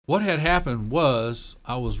What had happened was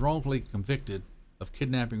I was wrongfully convicted of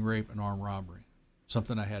kidnapping, rape, and armed robbery,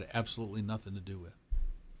 something I had absolutely nothing to do with.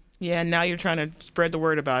 Yeah, now you're trying to spread the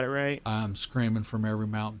word about it, right? I'm screaming from every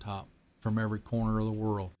mountaintop, from every corner of the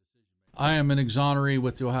world. I am an exoneree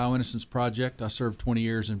with the Ohio Innocence Project. I served 20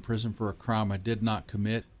 years in prison for a crime I did not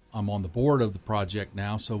commit. I'm on the board of the project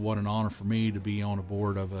now, so what an honor for me to be on a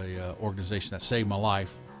board of a organization that saved my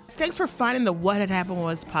life. Thanks for finding the What Had Happened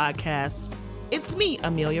Was podcast. It's me,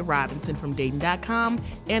 Amelia Robinson from Dayton.com,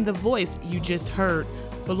 and the voice you just heard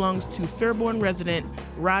belongs to Fairborn resident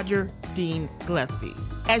Roger Dean Gillespie.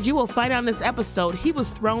 As you will find out in this episode, he was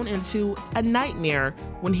thrown into a nightmare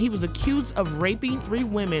when he was accused of raping 3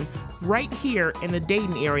 women right here in the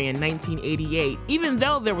Dayton area in 1988, even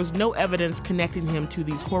though there was no evidence connecting him to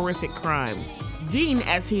these horrific crimes. Dean,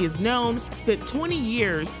 as he is known, spent 20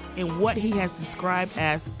 years in what he has described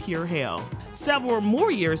as pure hell. Several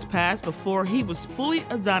more years passed before he was fully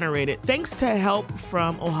exonerated thanks to help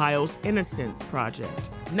from Ohio's Innocence Project.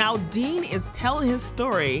 Now, Dean is telling his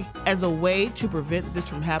story as a way to prevent this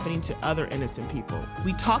from happening to other innocent people.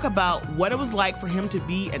 We talk about what it was like for him to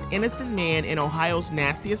be an innocent man in Ohio's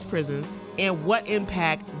nastiest prisons and what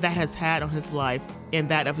impact that has had on his life and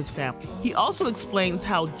that of his family. He also explains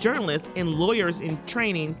how journalists and lawyers in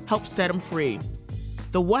training helped set him free.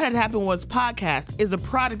 The What Had Happened Was podcast is a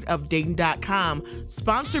product of Dayton.com,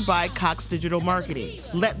 sponsored by Cox Digital Marketing.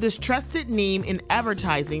 Let this trusted name in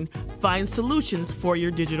advertising find solutions for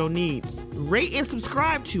your digital needs. Rate and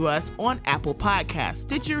subscribe to us on Apple Podcasts,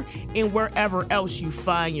 Stitcher, and wherever else you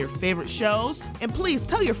find your favorite shows. And please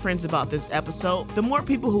tell your friends about this episode. The more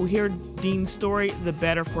people who hear Dean's story, the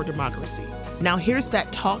better for democracy. Now here's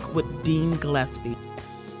that talk with Dean Gillespie.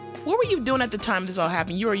 What were you doing at the time this all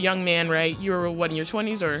happened? You were a young man, right? You were, what, in your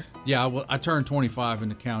 20s or? Yeah, I turned 25 in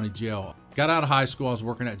the county jail. Got out of high school. I was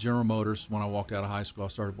working at General Motors. When I walked out of high school, I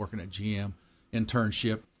started working at GM,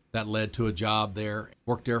 internship. That led to a job there.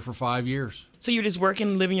 Worked there for 5 years. So you were just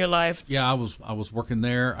working, living your life? Yeah, I was working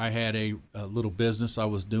there. I had a little business. I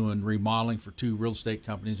was doing remodeling for 2 real estate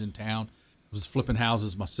companies in town. I was flipping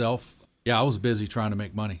houses myself. Yeah, I was busy trying to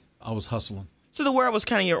make money. I was hustling. So the world was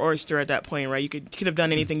kind of your oyster at that point, right? You could have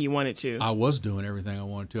done anything you wanted to. I was doing everything I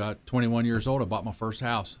wanted to. At 21 years old, I bought my first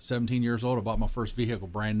house. 17 years old, I bought my first vehicle,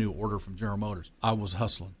 brand new, order from General Motors. I was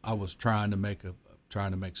hustling. I was trying to make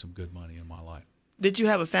some good money in my life. Did you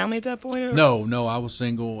have a family at that point? Or? No, I was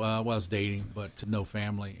single. I was dating, but no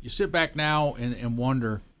family. You sit back now and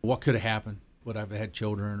wonder what could have happened. Would I have had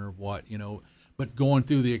children or what, But going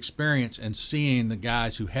through the experience and seeing the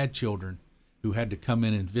guys who had children who had to come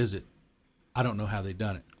in and visit, I don't know how they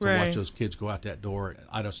done it. To watch those kids go out that door,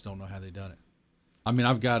 I just don't know how they done it. I mean,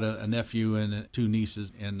 I've got a nephew and 2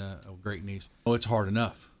 nieces and a great niece. Oh, it's hard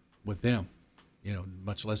enough with them,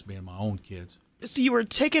 much less being my own kids. So you were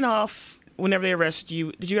taken off whenever they arrested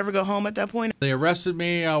you. Did you ever go home at that point? They arrested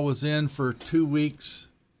me. I was in for 2 weeks.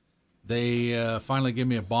 They finally gave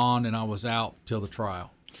me a bond, and I was out till the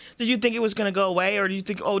trial. Did you think it was going to go away, or do you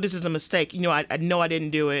think, oh, this is a mistake? I know I didn't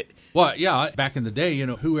do it. Well, yeah, back in the day,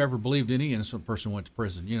 whoever believed any innocent person went to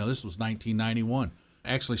prison. This was 1991.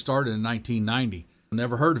 Actually started in 1990.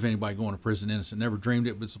 Never heard of anybody going to prison innocent. Never dreamed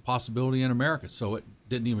it was a possibility in America. So it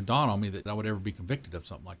didn't even dawn on me that I would ever be convicted of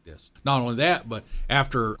something like this. Not only that, but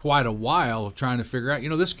after quite a while of trying to figure out,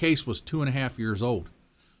 this case was 2.5 years old.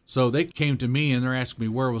 So they came to me and they're asking me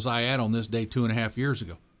where was I at on this day 2.5 years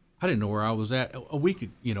ago. I didn't know where I was at a week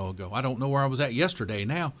ago. I don't know where I was at yesterday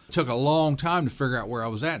now. It took a long time to figure out where I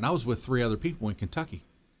was at, and I was with 3 other people in Kentucky.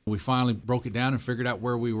 We finally broke it down and figured out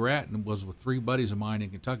where we were at, and was with 3 buddies of mine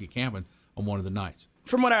in Kentucky camping on one of the nights.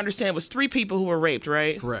 From what I understand, it was 3 people who were raped,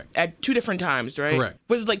 right? Correct. At 2 different times, right? Correct.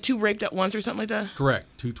 Was it like 2 raped at once or something like that? Correct.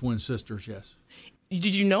 2 twin sisters, yes. Did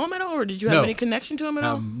you know them at all, or did you have any connection to them at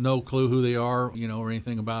all? No clue who they are, or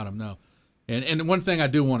anything about them, no. And one thing I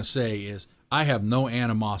do want to say is I have no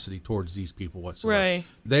animosity towards these people whatsoever. Right.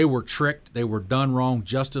 They were tricked. They were done wrong.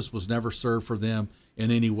 Justice was never served for them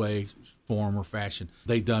in any way, form, or fashion.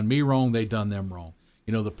 They done me wrong. They done them wrong.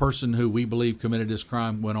 The person who we believe committed this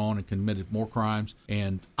crime went on and committed more crimes,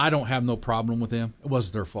 and I don't have no problem with them. It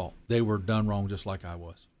wasn't their fault. They were done wrong just like I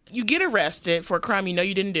was. You get arrested for a crime you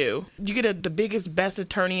didn't do. You get the biggest, best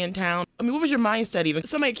attorney in town. I mean, what was your mindset even?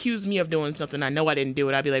 Somebody accused me of doing something. I know I didn't do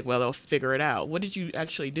it. I'd be like, well, they'll figure it out. What did you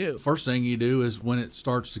actually do? First thing you do is when it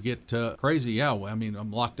starts to get crazy,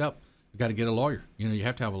 I'm locked up. You got to get a lawyer. You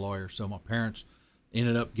have to have a lawyer. So my parents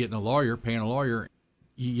ended up getting a lawyer, paying a lawyer.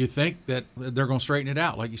 You think that they're going to straighten it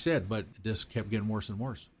out, like you said, but it just kept getting worse and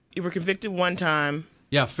worse. You were convicted one time.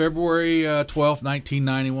 Yeah, February 12th,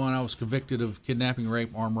 1991, I was convicted of kidnapping,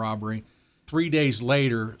 rape, armed robbery. 3 days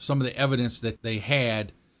later, some of the evidence that they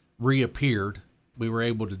had reappeared. We were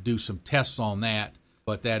able to do some tests on that,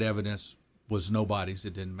 but that evidence was nobody's.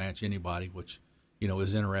 It didn't match anybody, which,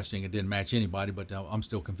 is interesting. It didn't match anybody, but I'm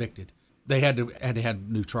still convicted. They had to have a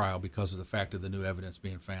new trial because of the fact of the new evidence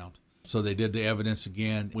being found. So they did the evidence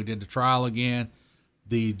again. We did the trial again.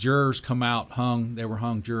 The jurors come out hung. They were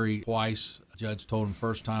hung jury twice. The judge told them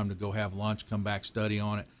first time to go have lunch, come back, study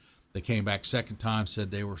on it. They came back second time,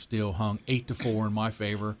 said they were still hung 8-4 in my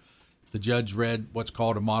favor. The judge read what's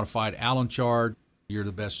called a modified Allen charge. You're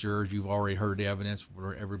the best jurors. You've already heard the evidence.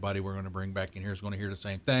 Everybody we're going to bring back in here is going to hear the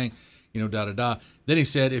same thing, Then he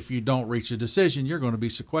said, if you don't reach a decision, you're going to be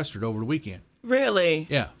sequestered over the weekend. Really?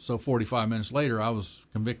 Yeah. So 45 minutes later, I was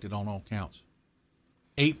convicted on all counts.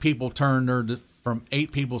 8 people from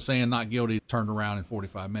 8 people saying not guilty, turned around in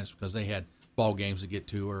 45 minutes because they had ball games to get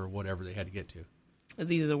to or whatever they had to get to. It's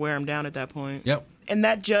easy to wear them down at that point. Yep. And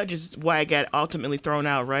that judge is why it got ultimately thrown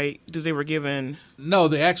out, right? Because they were given... No,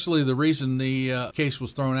 the reason the case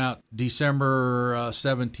was thrown out December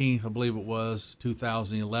 17th, I believe it was,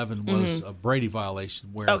 2011, was a Brady violation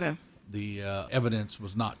where the evidence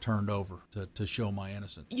was not turned over to show my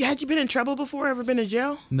innocence. Had you been in trouble before? Ever been in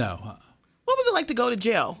jail? No. What was it like to go to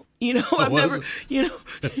jail? I've never, you're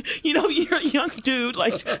a young dude,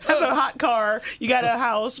 like, have a hot car, you got a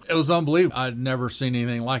house. It was unbelievable. I'd never seen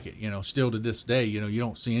anything like it. Still to this day, you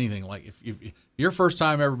don't see anything like it. If your first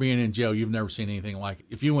time ever being in jail, you've never seen anything like it.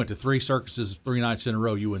 If you went to 3 circuses 3 nights in a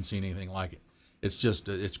row, you wouldn't see anything like it. It's just,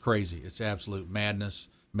 it's crazy. It's absolute madness,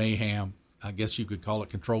 mayhem. I guess you could call it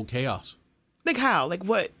controlled chaos. Like how? Like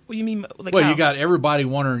what? What do you mean? Like well, how? You got everybody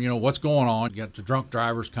wondering, what's going on. You got the drunk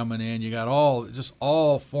drivers coming in. You got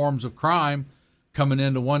all forms of crime coming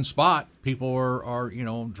into one spot. People are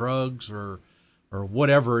drugs or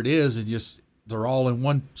whatever it is, and they're all in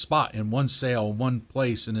one spot, in one cell, in one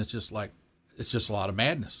place, and it's just a lot of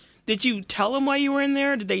madness. Did you tell them why you were in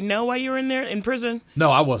there? Did they know why you were in there in prison?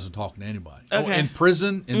 No, I wasn't talking to anybody. Okay. In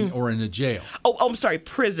prison or in the jail. Oh, I'm sorry,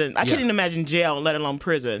 prison. I couldn't imagine jail, let alone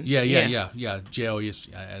prison. Yeah. Jail, yes.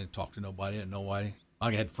 I didn't talk to nobody. I didn't know why.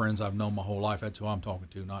 I had friends I've known my whole life. That's who I'm talking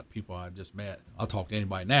to, not people I just met. I'll talk to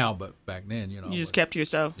anybody now, but back then, You just kept to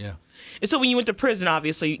yourself? Yeah. And so when you went to prison,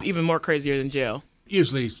 obviously, even more crazier than jail.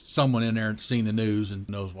 Usually someone in there has seen the news and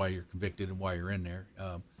knows why you're convicted and why you're in there.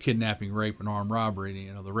 Kidnapping, rape, and armed robbery,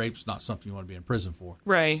 the rape's not something you want to be in prison for.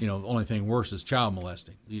 Right. The only thing worse is child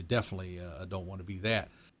molesting. You definitely don't want to be that.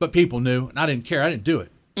 But people knew, and I didn't care. I didn't do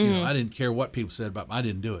it. I didn't care what people said about me. I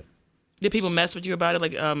didn't do it. Did people mess with you about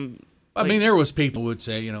it? I mean, there was people who would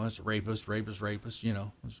say, it's a rapist,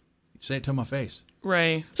 say it to my face.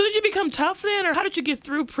 Right. So did you become tough then, or how did you get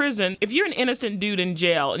through prison? If you're an innocent dude in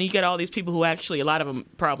jail and you get all these people who actually, a lot of them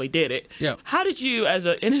probably did it. Yeah. How did you, as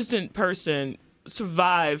an innocent person,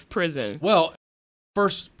 survive prison? Well,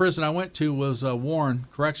 first prison I went to was Warren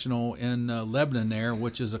Correctional in Lebanon there,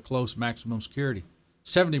 which is a close maximum security.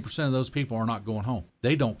 70% of those people are not going home.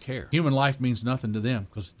 They don't care. Human life means nothing to them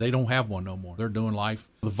because they don't have one no more. They're doing life.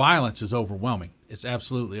 The violence is overwhelming. It's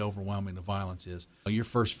absolutely overwhelming, the violence is. Your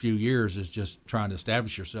first few years is just trying to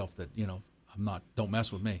establish yourself that, don't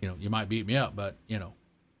mess with me. You might beat me up, but,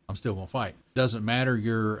 I'm still going to fight. Doesn't matter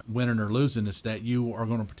you're winning or losing, it's that you are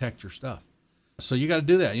going to protect your stuff. So you got to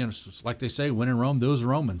do that. It's like they say, when in Rome, do as the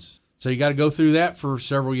Romans. So you got to go through that for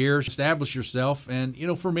several years, establish yourself. And,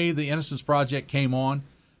 for me, the Innocence Project came on.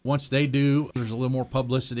 Once they do, there's a little more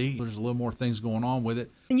publicity. There's a little more things going on with it.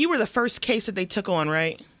 And you were the first case that they took on,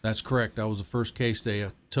 right? That's correct. I was the first case they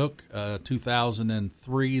took.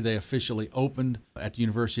 2003, they officially opened at the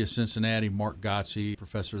University of Cincinnati. Mark Gotze,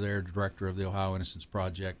 professor there, director of the Ohio Innocence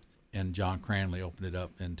Project, and John Cranley opened it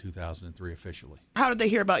up in 2003 officially. How did they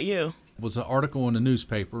hear about you? It was an article in the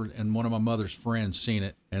newspaper, and one of my mother's friends seen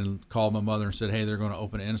it and called my mother and said, hey, they're going to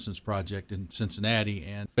open an Innocence Project in Cincinnati.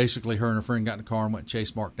 And basically her and her friend got in the car and went and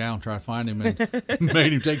chased Mark down, tried to find him, and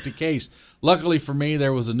made him take the case. Luckily for me,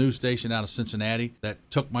 there was a news station out of Cincinnati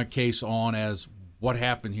that took my case on as what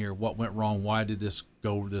happened here, what went wrong, why did this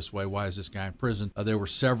go this way, why is this guy in prison? There were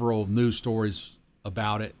several news stories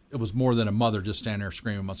about it. It was more than a mother just standing there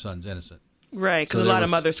screaming, my son's innocent. Right, because a lot of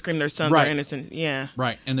mothers scream their sons are innocent. Yeah.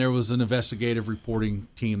 Right, and there was an investigative reporting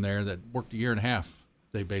team there that worked a year and a half.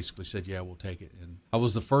 They basically said, yeah, we'll take it. And I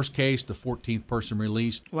was the first case, the 14th person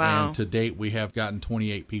released. Wow. And to date, we have gotten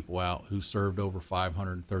 28 people out who served over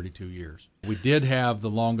 532 years. We did have the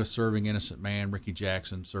longest serving innocent man, Ricky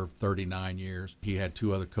Jackson, served 39 years. He had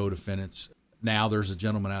 2 other co-defendants. Now there's a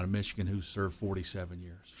gentleman out of Michigan who served 47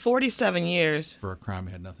 years. 47 years. For a crime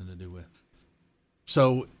he had nothing to do with.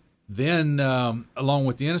 So then, along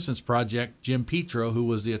with the Innocence Project, Jim Petro, who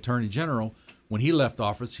was the Attorney General, When he left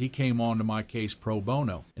office, he came on to my case pro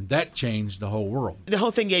bono, and that changed the whole world. The whole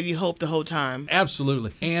thing gave you hope the whole time.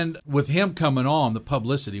 Absolutely. And with him coming on, the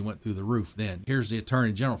publicity went through the roof then. Here's the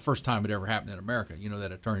Attorney General, first time it ever happened in America,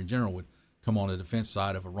 that Attorney General would come on the defense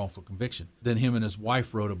side of a wrongful conviction. Then him and his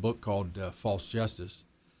wife wrote a book called False Justice.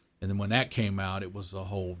 And then when that came out, it was a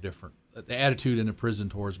whole different, the attitude in the prison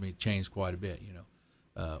towards me changed quite a bit,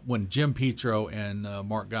 When Jim Petro and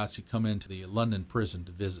Mark Gotze come into the London prison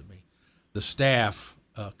to visit me, the staff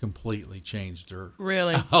completely changed their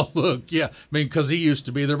outlook. Yeah, because he used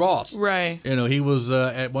to be their boss. Right. He was,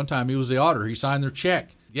 at one time, he was the auditor. He signed their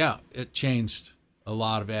check. Yeah, it changed a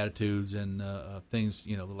lot of attitudes and things,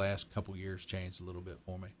 the last couple years changed a little bit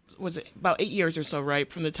for me. Was it about 8 years or so, right,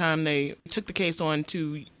 from the time they took the case on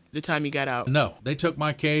to the time you got out? No, they took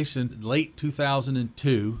my case in late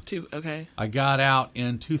 2002. Okay. I got out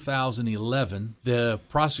in 2011. The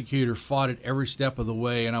prosecutor fought it every step of the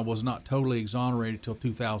way, and I was not totally exonerated till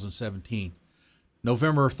 2017.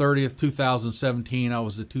 November 30th, 2017, I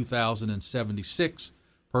was the 2076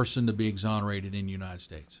 person to be exonerated in the United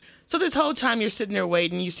States. So this whole time you're sitting there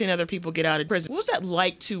waiting, you've seen other people get out of prison. What was that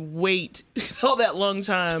like to wait all that long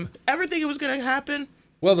time? Ever think it was going to happen?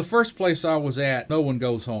 Well, the first place I was at, no one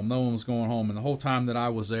goes home. No one was going home. And the whole time that I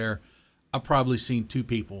was there, I probably seen 2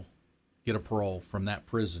 people get a parole from that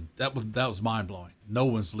prison. That was mind-blowing. No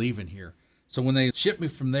one's leaving here. So when they shipped me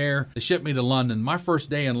from there, they shipped me to London. My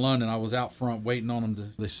first day in London, I was out front waiting on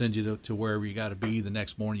them. They send you to wherever you got to be. The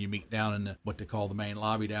next morning, you meet down in what they call the main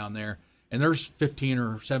lobby down there. And there's 15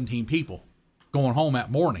 or 17 people going home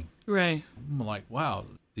that morning. Right. I'm like, wow,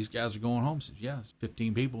 these guys are going home. I said, yeah, it's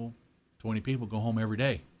 15 people. 20 people go home every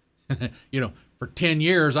day. For 10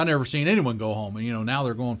 years, I never seen anyone go home. And, now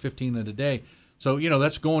they're going 15 a day. So,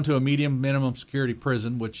 that's going to a medium minimum security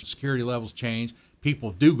prison, which security levels change.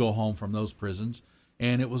 People do go home from those prisons.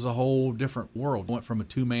 And it was a whole different world. Went from a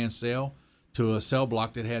 2-man cell to a cell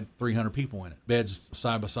block that had 300 people in it. Beds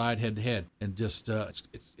side by side, head to head. And just,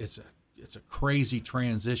 it's a crazy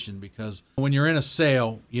transition because when you're in a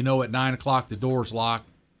cell, at 9 o'clock the door's locked.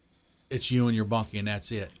 It's you and your bunkie, and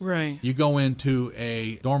that's it. Right. You go into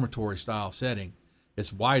a dormitory-style setting,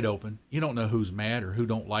 it's wide open. You don't know who's mad or who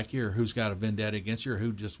don't like you or who's got a vendetta against you or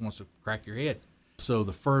who just wants to crack your head. So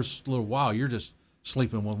the first little while, you're just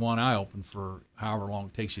sleeping with one eye open for however long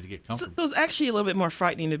it takes you to get comfortable. So it's actually a little bit more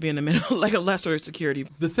frightening to be in the middle, like a lesser security.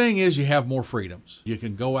 The thing is, you have more freedoms. You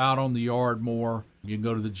can go out on the yard more. You can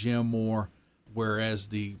go to the gym more, whereas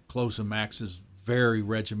the close and max is very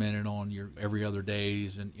regimented on your every other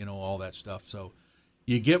days and all that stuff. So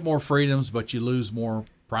you get more freedoms, but you lose more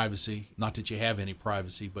privacy. Not that you have any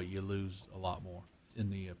privacy, but you lose a lot more. In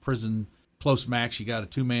the prison close max, you got a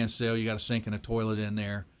 2-man cell, you got a sink and a toilet in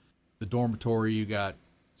there. The dormitory, you got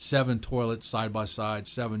 7 toilets side by side,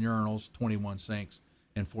 7 urinals, 21 sinks,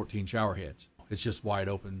 and 14 shower heads. It's just wide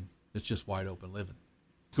open. It's just wide open living.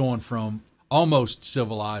 Going from almost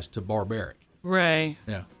civilized to barbaric. Right.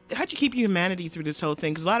 Yeah. How'd you keep your humanity through this whole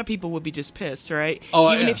thing? Because a lot of people would be just pissed, right?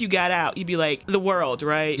 Oh, Even yeah. if you got out, you'd be like, the world,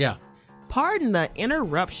 right? Yeah. Pardon the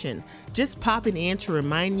interruption. Just popping in to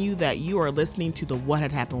remind you that you are listening to the What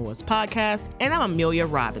Had Happened Was podcast, and I'm Amelia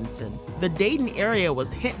Robinson. The Dayton area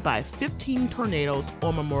was hit by 15 tornadoes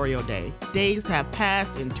on Memorial Day. Days have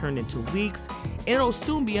passed and turned into weeks, and it'll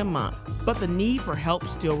soon be a month. But the need for help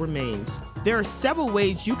still remains. There are several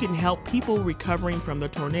ways you can help people recovering from the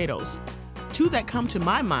tornadoes. 2 that come to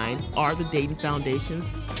my mind are the Dayton Foundation's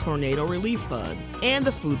Tornado Relief Fund and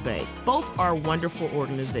the Food Bank. Both are wonderful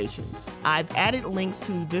organizations. I've added links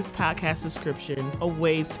to this podcast description of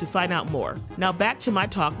ways to find out more. Now back to my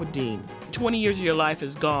talk with Dean. 20 years of your life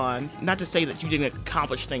is gone. Not to say that you didn't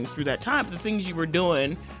accomplish things through that time, but the things you were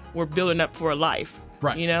doing were building up for a life.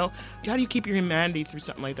 Right. How do you keep your humanity through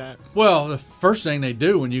something like that? Well, the first thing they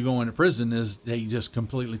do when you go into prison is they just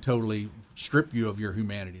completely, totally strip you of your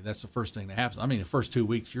humanity. That's the first thing that happens. I mean, the first 2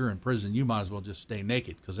 weeks you're in prison, you might as well just stay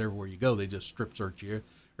naked because everywhere you go, they just strip search you,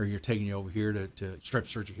 or you're taking you over here to strip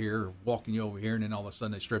search you here, or walking you over here, and then all of a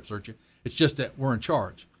sudden they strip search you. It's just that we're in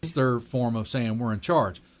charge. It's their form of saying we're in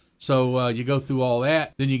charge. So you go through all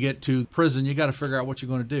that, then you get to prison, you got to figure out what you're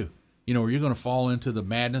going to do. Are you going to fall into the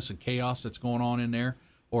madness and chaos that's going on in there,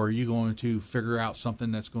 or are you going to figure out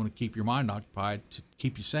something that's going to keep your mind occupied to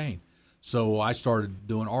keep you sane? So I started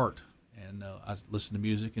doing art. And I listen to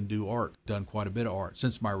music and do art. Done quite a bit of art.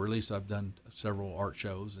 Since my release, I've done several art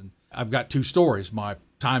shows. And I've got 2 stories, my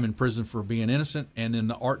time in prison for being innocent and then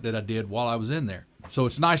the art that I did while I was in there. So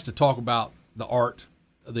it's nice to talk about the art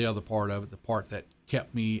the other part of it, the part that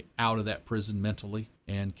kept me out of that prison mentally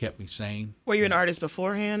and kept me sane. Were you an artist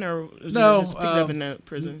beforehand, or was No, it just picking up in the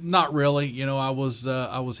prison? Not really. You know, I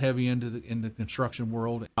was heavy into the construction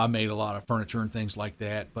world. I made a lot of furniture and things like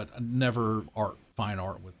that, but never fine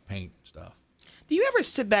art with paint and stuff. Do you ever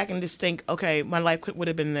sit back and just think, okay, my life would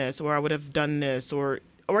have been this, or I would have done this, or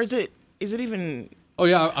is it even? Oh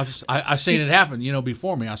yeah, I've seen it happen. You know,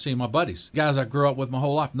 before me, I seen my buddies, guys I grew up with my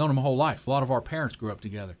whole life, known them my whole life. A lot of our parents grew up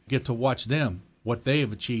together. Get to watch them, what they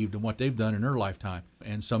have achieved and what they've done in their lifetime.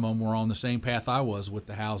 And some of them were on the same path I was with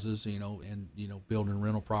the houses, you know, and building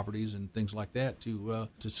rental properties and things like that to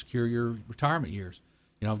secure your retirement years.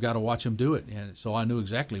 You know, I've got to watch them do it, and so I knew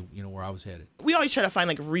exactly where I was headed. We always try to find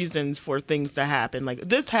like reasons for things to happen. Like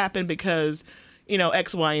this happened because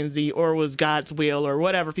X, Y, and Z, or was God's will, or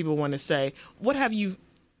whatever people want to say. What have you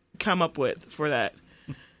come up with for that?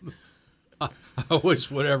 I wish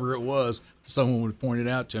whatever it was, someone would point it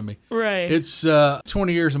out to me. Right. It's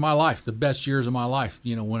 20 years of my life, the best years of my life.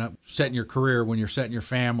 When I'm setting your career, when you're setting your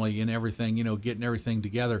family and everything, getting everything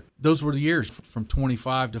together. Those were the years from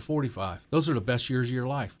 25 to 45. Those are the best years of your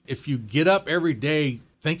life. If you get up every day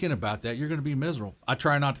thinking about that, you're going to be miserable. I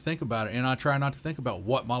try not to think about it, and I try not to think about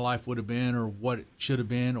what my life would have been or what it should have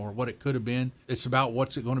been or what it could have been. It's about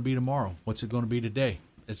what's it going to be tomorrow, what's it going to be today.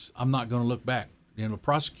 I'm not going to look back. The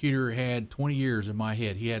prosecutor had 20 years in my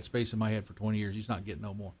head. He had space in my head for 20 years. He's not getting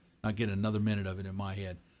no more, not getting another minute of it in my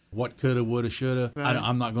head. What coulda, woulda, shoulda, right.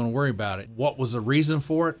 I'm not going to worry about it. What was the reason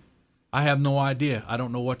for it? I have no idea. I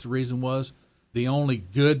don't know what the reason was. The only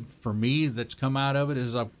good for me that's come out of it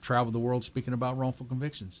is I've traveled the world speaking about wrongful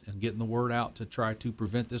convictions and getting the word out to try to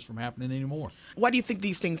prevent this from happening anymore. Why do you think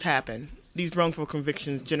these things happen, these wrongful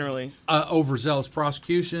convictions generally? Overzealous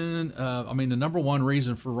prosecution. The number one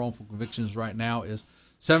reason for wrongful convictions right now is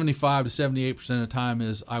 75 to 78% of the time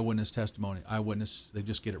is eyewitness testimony. They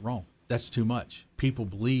just get it wrong. That's too much. People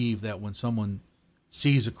believe that when someone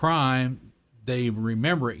sees a crime, they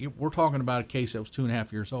remember it. We're talking about a case that was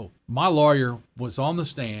 2.5 years old. My lawyer was on the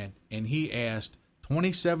stand, and he asked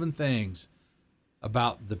 27 things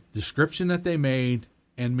about the description that they made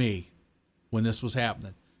and me when this was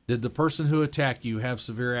happening. Did the person who attacked you have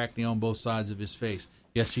severe acne on both sides of his face?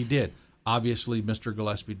 Yes, he did. Obviously, Mr.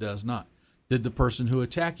 Gillespie does not. Did the person who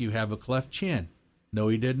attacked you have a cleft chin? No,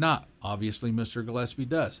 he did not. Obviously, Mr. Gillespie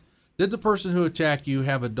does. Did the person who attacked you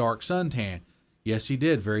have a dark suntan? Yes, he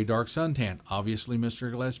did. Very dark suntan. Obviously,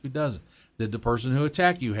 Mr. Gillespie doesn't. Did the person who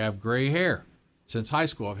attacked you have gray hair? Since high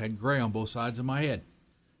school, I've had gray on both sides of my head.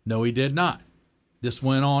 No, he did not. This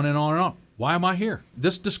went on and on and on. Why am I here?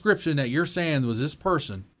 This description that you're saying was this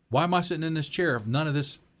person. Why am I sitting in this chair if none of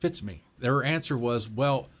this fits me? Their answer was,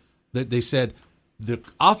 they said, the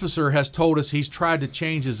officer has told us he's tried to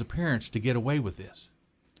change his appearance to get away with this.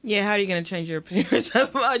 Yeah, how are you going to change your appearance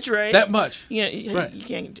that much, right? That much. Yeah, right. You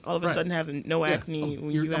can't all of a sudden have no acne. When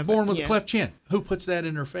you're born with a cleft chin. Who puts that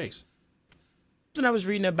in their face? And I was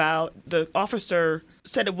reading about the officer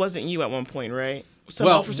said it wasn't you at one point, right? Some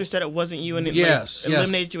officer said it wasn't you and it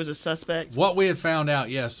eliminated you as a suspect. What we found out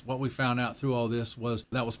through all this was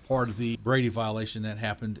that was part of the Brady violation that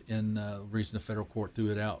happened in the reason the federal court threw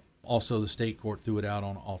it out. Also, the state court threw it out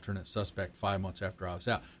on alternate suspect 5 months after I was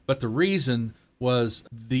out. But the reason was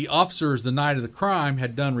the officers the night of the crime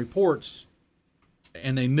had done reports,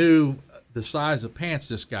 and they knew the size of pants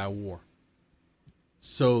this guy wore.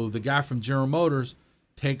 So the guy from General Motors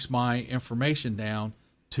takes my information down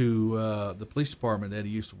to the police department that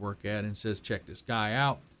he used to work at and says, check this guy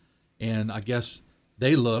out. And I guess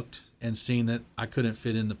they looked and seen that I couldn't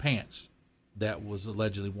fit in the pants that was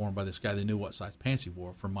allegedly worn by this guy. They knew what size pants he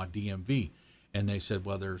wore from my DMV. And they said,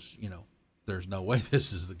 well, there's no way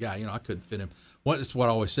this is the guy. I couldn't fit him. It's what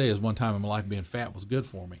I always say is one time in my life being fat was good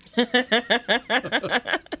for me.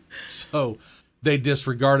 So they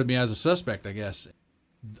disregarded me as a suspect, I guess.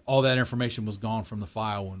 All that information was gone from the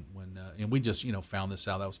file when and we just found this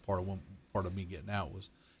out. That was part of me getting out was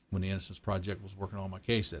when the Innocence Project was working on my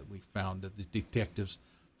case, that we found that the detectives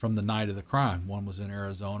from the night of the crime, one was in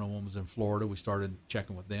Arizona, one was in Florida. We started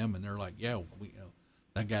checking with them, and they're like,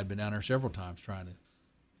 that guy had been down there several times trying to.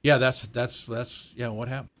 Yeah, that's what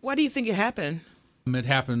happened. Why do you think it happened? It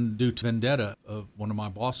happened due to vendetta of one of my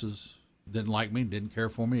bosses. Didn't like me, didn't care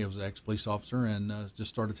for me. He was an ex-police officer and just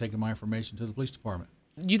started taking my information to the police department.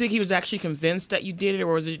 Do you think he was actually convinced that you did it,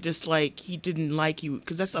 or was it just like he didn't like you?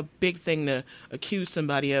 Because that's a big thing to accuse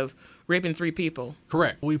somebody of raping 3 people.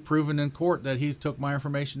 Correct. We've proven in court that he took my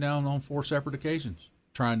information down on 4 separate occasions,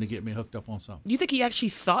 trying to get me hooked up on something. Do you think he actually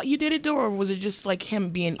thought you did it, though, or was it just like him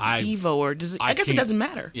being evil? Or I guess it doesn't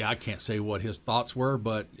matter. Yeah, I can't say what his thoughts were,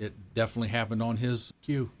 but it definitely happened on his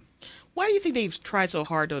cue. Why do you think they've tried so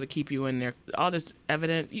hard, though, to keep you in there? All this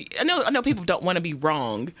evidence. I know people don't want to be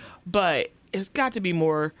wrong, but it's got to be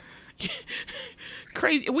more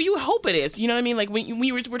crazy. Well, you hope it is. You know what I mean? Like when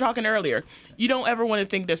we were talking earlier, you don't ever want to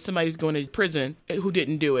think that somebody's going to prison who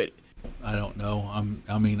didn't do it. I don't know.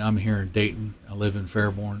 I'm here in Dayton. I live in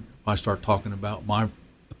Fairborn. If I start talking about my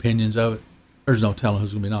opinions of it, there's no telling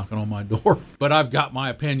who's going to be knocking on my door. But I've got my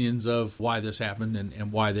opinions of why this happened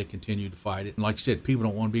and why they continue to fight it. And like I said, people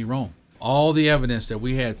don't want to be wrong. All the evidence that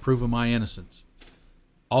we had proving my innocence,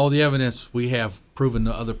 all the evidence we have proving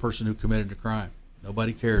the other person who committed the crime,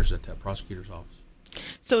 nobody cares at that prosecutor's office.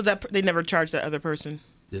 So that they never charged that other person?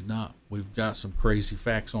 Did not. We've got some crazy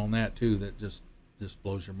facts on that, too, that just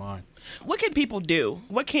blows your mind. What can people do?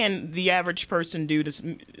 What can the average person do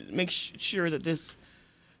to make sure that this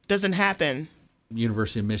doesn't happen?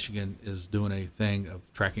 University of Michigan is doing a thing of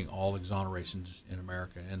tracking all exonerations in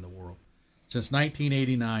America and the world. Since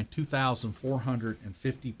 1989,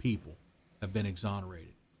 2,450 people have been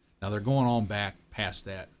exonerated. Now they're going on back past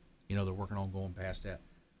that. They're working on going past that.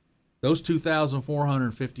 Those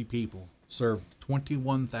 2,450 people served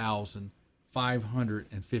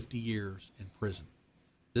 21,550 years in prison.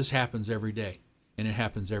 This happens every day, and it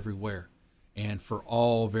happens everywhere, and for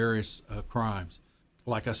all various crimes.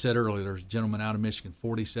 Like I said earlier, there's a gentleman out of Michigan,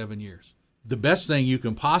 47 years. The best thing you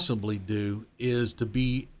can possibly do is to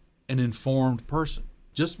be an informed person.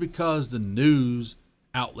 Just because the news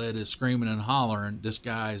outlet is screaming and hollering, this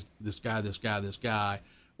guy,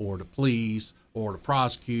 or the police, or the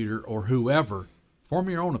prosecutor, or whoever, form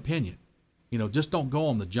your own opinion. Just don't go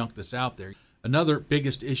on the junk that's out there. Another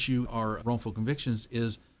biggest issue are wrongful convictions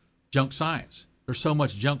is junk science. There's so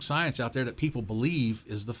much junk science out there that people believe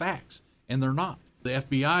is the facts, and they're not. The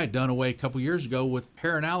FBI done away a couple years ago with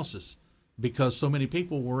hair analysis because so many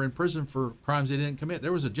people were in prison for crimes they didn't commit.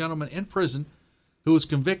 There was a gentleman in prison who was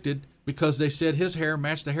convicted because they said his hair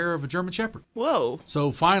matched the hair of a German Shepherd. Whoa.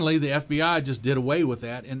 So finally, the FBI just did away with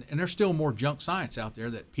that, and there's still more junk science out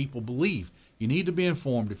there that people believe. You need to be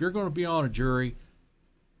informed. If you're going to be on a jury,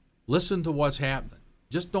 listen to what's happening.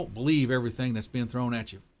 Just don't believe everything that's being thrown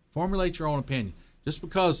at you. Formulate your own opinion. Just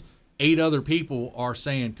because 8 other people are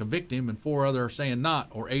saying convict him and 4 others are saying not,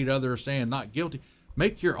 or 8 others are saying not guilty,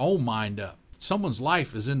 make your own mind up. Someone's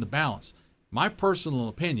life is in the balance. My personal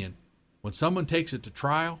opinion, when someone takes it to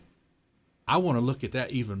trial, I want to look at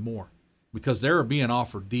that even more because they're being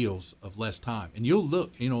offered deals of less time. And you'll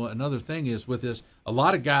look, another thing is with this, a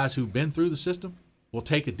lot of guys who've been through the system will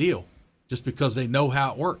take a deal just because they know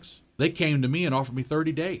how it works. They came to me and offered me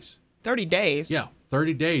 30 days. 30 days? Yeah,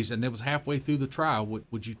 30 days. And it was halfway through the trial.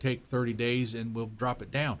 Would you take 30 days and we'll drop it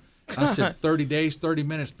down? And I said, 30 days, 30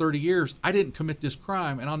 minutes, 30 years. I didn't commit this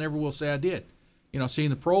crime, and I never will say I did. I've seen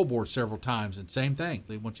the parole board several times, and same thing.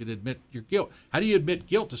 They want you to admit your guilt. How do you admit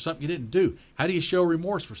guilt to something you didn't do? How do you show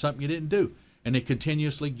remorse for something you didn't do? And they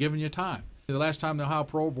continuously giving you time. The last time the Ohio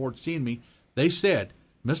parole board seen me, they said,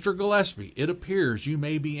 Mr. Gillespie, it appears you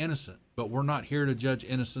may be innocent, but we're not here to judge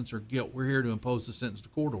innocence or guilt. We're here to impose the sentence to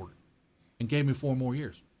court order. And gave me 4 more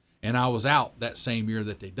years. And I was out that same year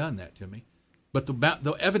that they done that to me. But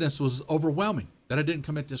the evidence was overwhelming that I didn't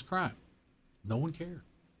commit this crime. No one cared.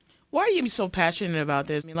 Why are you so passionate about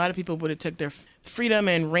this? I mean, a lot of people would have took their freedom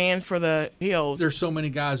and ran for the hills. There's so many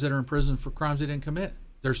guys that are in prison for crimes they didn't commit.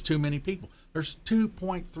 There's too many people. There's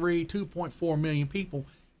 2.3, 2.4 million people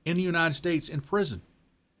in the United States in prison.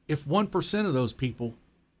 If 1% of those people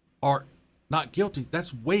are not guilty,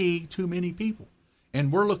 that's way too many people. And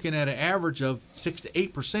we're looking at an average of 6 to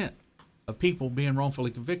 8% of people being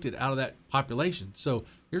wrongfully convicted out of that population. So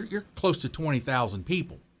you're close to 20,000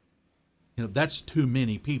 people. That's too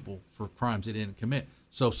many people for crimes they didn't commit.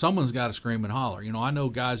 So someone's got to scream and holler. I know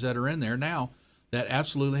guys that are in there now that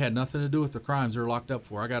absolutely had nothing to do with the crimes they're locked up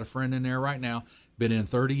for. I got a friend in there right now, been in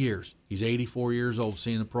 30 years. He's 84 years old,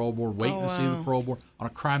 seeing the parole board, waiting to see the parole board on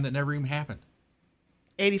a crime that never even happened.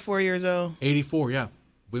 84 years old? 84, yeah.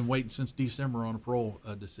 Been waiting since December on a parole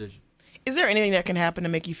decision. Is there anything that can happen to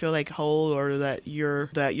make you feel like whole, or that your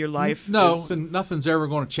life? No, nothing's ever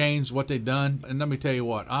going to change what they've done. And let me tell you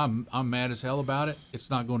what, I'm mad as hell about it.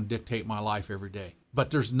 It's not going to dictate my life every day.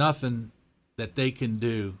 But there's nothing that they can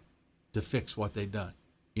do to fix what they've done.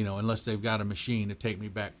 Unless they've got a machine to take me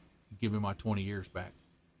back, give me my 20 years back.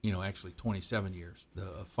 Actually 27 years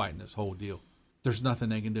of fighting this whole deal. There's nothing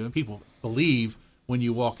they can do. And people believe when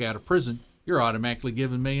you walk out of prison, you're automatically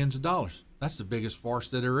given millions of dollars. That's the biggest farce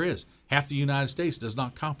that there is. Half the United States does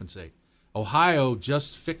not compensate. Ohio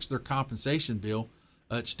just fixed their compensation bill.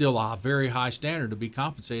 It's still a very high standard to be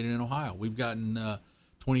compensated in Ohio. We've gotten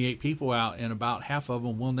 28 people out, and about half of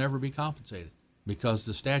them will never be compensated because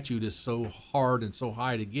the statute is so hard and so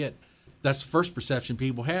high to get. That's the first perception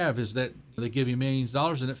people have, is that they give you millions of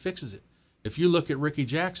dollars and it fixes it. If you look at Ricky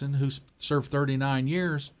Jackson, who's served 39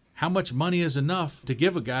 years, how much money is enough to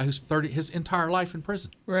give a guy who's his entire life in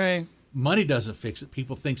prison? Right. Money doesn't fix it.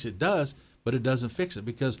 People thinks it does, but it doesn't fix it,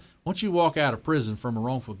 because once you walk out of prison from a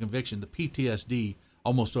wrongful conviction, the PTSD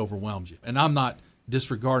almost overwhelms you. And I'm not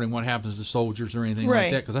disregarding what happens to soldiers or anything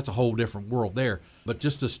like that, because that's a whole different world there. But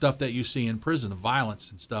just the stuff that you see in prison, the violence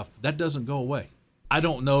and stuff, that doesn't go away. I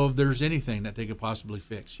don't know if there's anything that they could possibly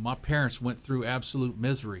fix. My parents went through absolute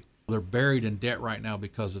misery. They're buried in debt right now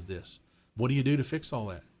because of this. What do you do to fix all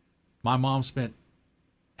that? My mom spent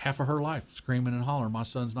half of her life screaming and hollering, my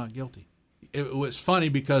son's not guilty. It was funny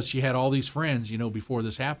because she had all these friends, before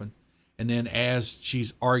this happened. And then as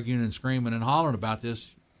she's arguing and screaming and hollering about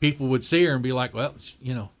this, people would see her and be like, well,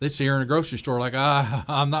 they'd see her in a grocery store like,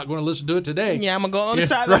 I'm not going to listen to it today. Yeah, I'm going to go on the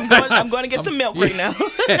side. Right. I'm going to get some milk right now.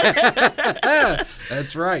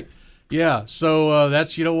 That's right. Yeah. So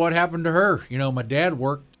that's, what happened to her. My dad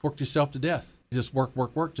worked himself to death. He just work,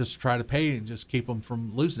 just to try to pay and just keep him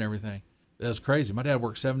from losing everything. That's crazy. My dad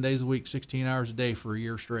worked 7 days a week, 16 hours a day for a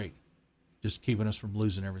year straight, just keeping us from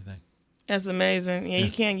losing everything. That's amazing. Yeah,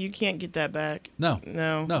 you can't get that back. No.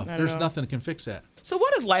 Not There's nothing that can fix that. So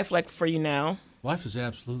what is life like for you now? Life is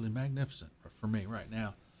absolutely magnificent for me right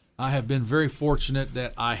now. I have been very fortunate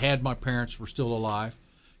that I had my parents were still alive.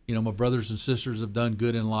 My brothers and sisters have done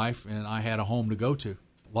good in life, and I had a home to go to.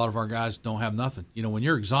 A lot of our guys don't have nothing. When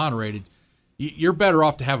you're exonerated, you're better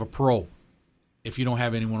off to have a parole if you don't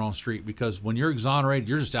have anyone on the street, because when you're exonerated,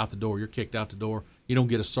 you're just out the door. You're kicked out the door. You don't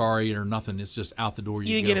get a sorry or nothing. It's just out the door.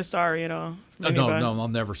 You didn't get a sorry at all? No, I'll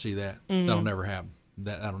never see that. Mm-hmm. That'll never happen.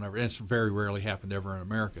 That'll never. It's very rarely happened ever in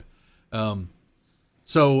America.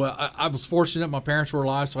 So I was fortunate. My parents were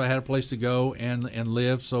alive, so I had a place to go and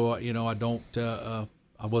live. So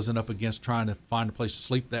I wasn't up against trying to find a place to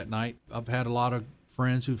sleep that night. I've had a lot of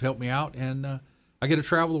friends who've helped me out, and I get to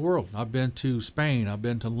travel the world. I've been to Spain. I've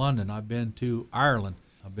been to London. I've been to Ireland.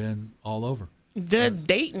 I've been all over.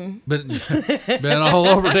 Dayton. Been all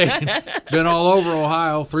over Dayton. Been all over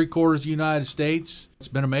Ohio, 3/4 of the United States. It's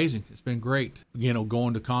been amazing. It's been great.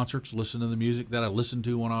 Going to concerts, listening to the music that I listened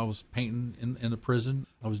to when I was painting in the prison.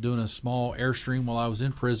 I was doing a small Airstream while I was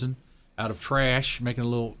in prison out of trash, making a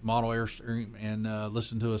little model Airstream, and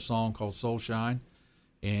listened to a song called Soul Shine.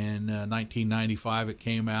 In 1995 it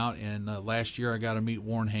came out, and last year I got to meet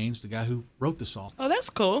Warren Haynes, the guy who wrote the song. Oh, that's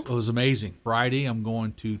cool. It was amazing. Friday I'm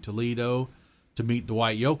going to Toledo to meet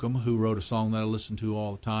Dwight Yoakam, who wrote a song that I listen to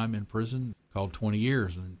all the time in prison called 20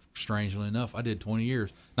 Years, and strangely enough, I did 20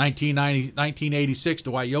 years. 1986,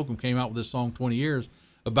 Dwight Yoakam came out with this song 20 Years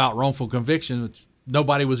about wrongful conviction, which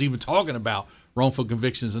nobody was even talking about wrongful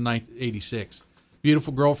convictions in 1986.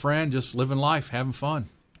 Beautiful girlfriend, just living life, having fun.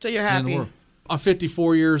 So you're happy. I'm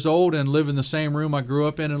 54 years old and live in the same room I grew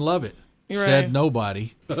up in and love it. You're Said right.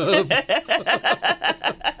 Nobody.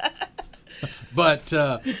 But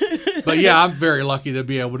yeah, I'm very lucky to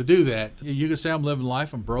be able to do that. You can say I'm living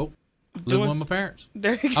life. I'm broke, living with my parents.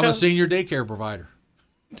 There you I'm go. a senior daycare provider.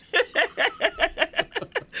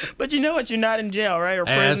 But you know what? You're not in jail, right? Or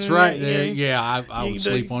prison. That's right. Yeah. I would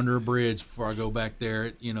sleep under a bridge before I go back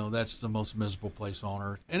there. That's the most miserable place on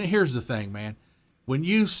earth. And here's the thing, man. When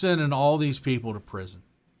you sending all these people to prison,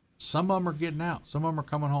 some of them are getting out. Some of them are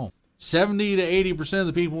coming home. 70 to 80% of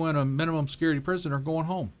the people in a minimum security prison are going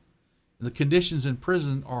home. The conditions in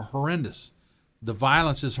prison are horrendous. The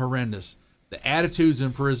violence is horrendous. The attitudes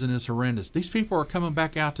in prison is horrendous. These people are coming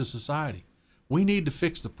back out to society. We need to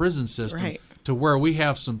fix the prison system to where we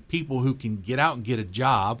have some people who can get out and get a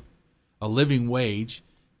job, a living wage,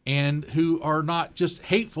 and who are not just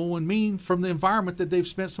hateful and mean from the environment that they've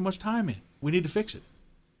spent so much time in. We need to fix it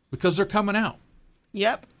because they're coming out.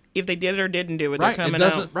 Yep. If they did it or didn't do it, they're coming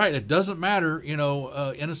out. Right. It doesn't matter,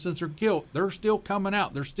 innocence or guilt. They're still coming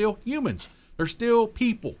out. They're still humans. They're still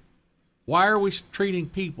people. Why are we treating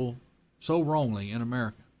people so wrongly in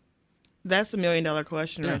America? That's $1 million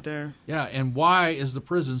question right there. Yeah. And why is the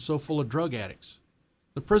prison so full of drug addicts?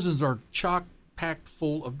 The prisons are chock-packed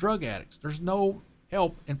full of drug addicts. There's no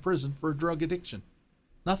help in prison for drug addiction.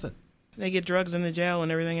 Nothing. They get drugs in the jail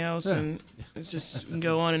and everything else, and it's just you can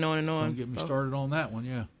go on and on and on. Don't get me started on that one,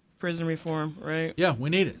 yeah. Prison reform, right? Yeah, we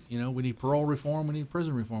need it. We need parole reform. We need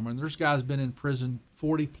prison reform. And there's guys been in prison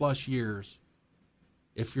 40-plus years.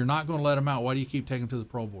 If you're not going to let them out, why do you keep taking them to the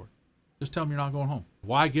parole board? Just tell them you're not going home.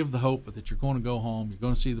 Why give the hope that you're going to go home, you're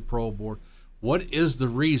going to see the parole board? What is the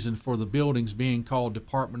reason for the buildings being called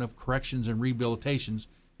Department of Corrections and Rehabilitations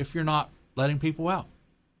if you're not letting people out?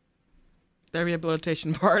 The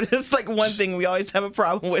rehabilitation part is like one thing we always have a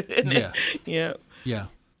problem with. Isn't it? Yeah.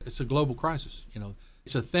 It's a global crisis.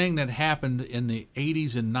 It's a thing that happened in the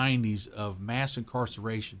 80s and 90s of mass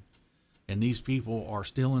incarceration, and these people are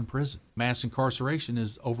still in prison. Mass incarceration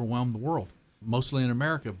has overwhelmed the world, mostly in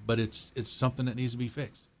America, but it's something that needs to be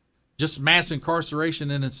fixed. Just mass incarceration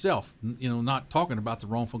in itself, not talking about the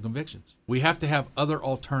wrongful convictions. We have to have other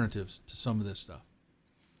alternatives to some of this stuff.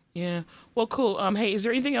 Yeah. Well, cool. Hey, is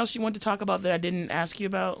there anything else you want to talk about that I didn't ask you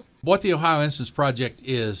about? What the Ohio Innocence Project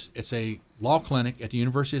is, it's a law clinic at the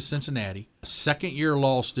University of Cincinnati. Second-year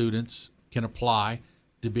law students can apply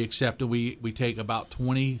to be accepted. We take about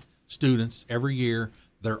 20 students every year.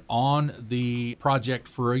 They're on the project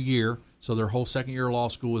for a year, so their whole second-year law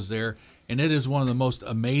school is there. And it is one of the most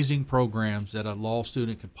amazing programs that a law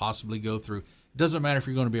student could possibly go through. It doesn't matter if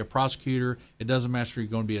you're going to be a prosecutor. It doesn't matter if you're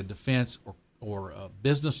going to be a defense or a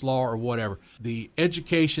business law or whatever. The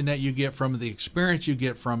education that you get from it, the experience you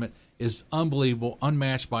get from it is unbelievable,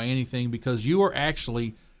 unmatched by anything, because you are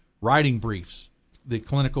actually writing briefs. The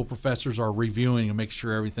clinical professors are reviewing and making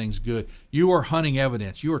sure everything's good. You are hunting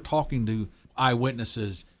evidence. You are talking to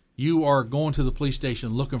eyewitnesses. You are going to the police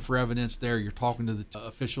station looking for evidence there. You're talking to the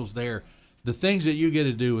officials there. The things that you get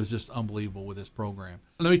to do is just unbelievable with this program.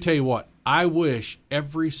 Let me tell you what, I wish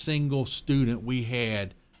every single student we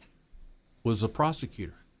had was a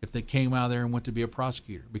prosecutor, if they came out there and went to be a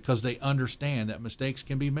prosecutor, because they understand that mistakes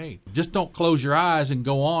can be made. Just don't close your eyes and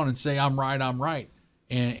go on and say, I'm right,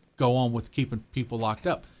 and go on with keeping people locked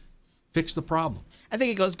up. Fix the problem. I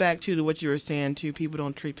think it goes back to what you were saying, too. People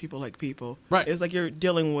don't treat people like people. Right. It's like you're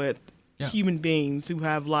dealing with human beings who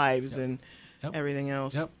have lives and everything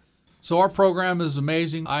else. Yep. So our program is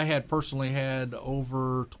amazing. I personally had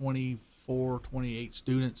over 24, 28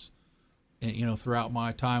 students, throughout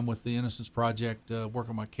my time with the Innocence Project,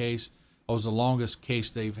 working my case. I was the longest case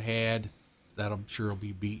they've had. That I'm sure will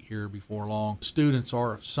be beat here before long. Students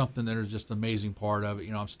are something that are just an amazing part of it.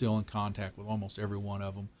 I'm still in contact with almost every one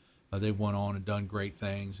of them. They've went on and done great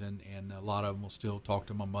things, and a lot of them will still talk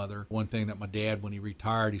to my mother. One thing that my dad, when he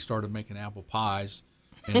retired, he started making apple pies.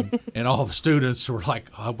 And all the students were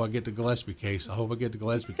like, I hope I get the Gillespie case. Go up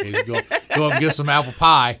and get some apple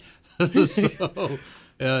pie. So,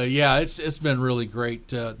 it's been really great.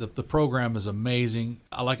 The program is amazing.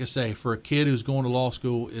 Like I say, for a kid who's going to law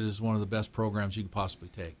school, it is one of the best programs you can possibly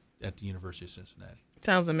take at the University of Cincinnati.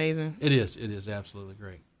 Sounds amazing. It is absolutely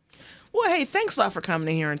great. Well, hey, thanks a lot for coming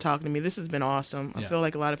in here and talking to me. This has been awesome. I feel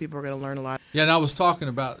like a lot of people are going to learn a lot. Yeah, and I was talking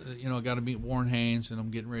about, I got to meet Warren Haynes, and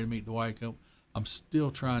I'm getting ready to meet Dwight Cope. I'm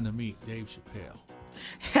still trying to meet Dave Chappelle.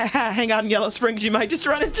 Hang out in Yellow Springs, you might just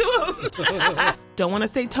run into him. Don't want to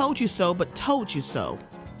say told you so, but told you so.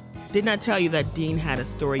 Did not tell you that Dean had a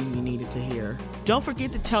story you needed to hear. Don't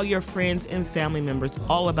forget to tell your friends and family members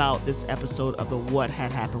all about this episode of the What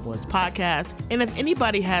Had Happened Was podcast. And if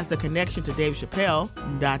anybody has a connection to Dave Chappelle, ...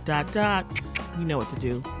 you know what to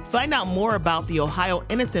do. Find out more about the Ohio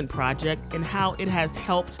Innocence Project and how it has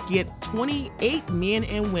helped get 28 men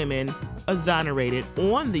and women exonerated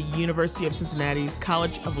on the University of Cincinnati's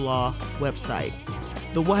College of Law website.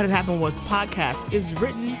 The What Had Happened Was podcast is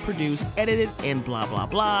written, produced, edited, and blah, blah,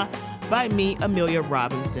 blah by me, Amelia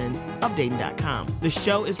Robinson of Dayton.com. The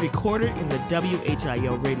show is recorded in the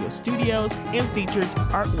WHIO radio studios and features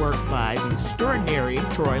artwork by the extraordinary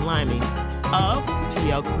Troy Liming of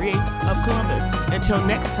TL Creates of Columbus. Until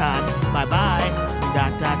next time, bye-bye, ...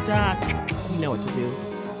 You know what to do.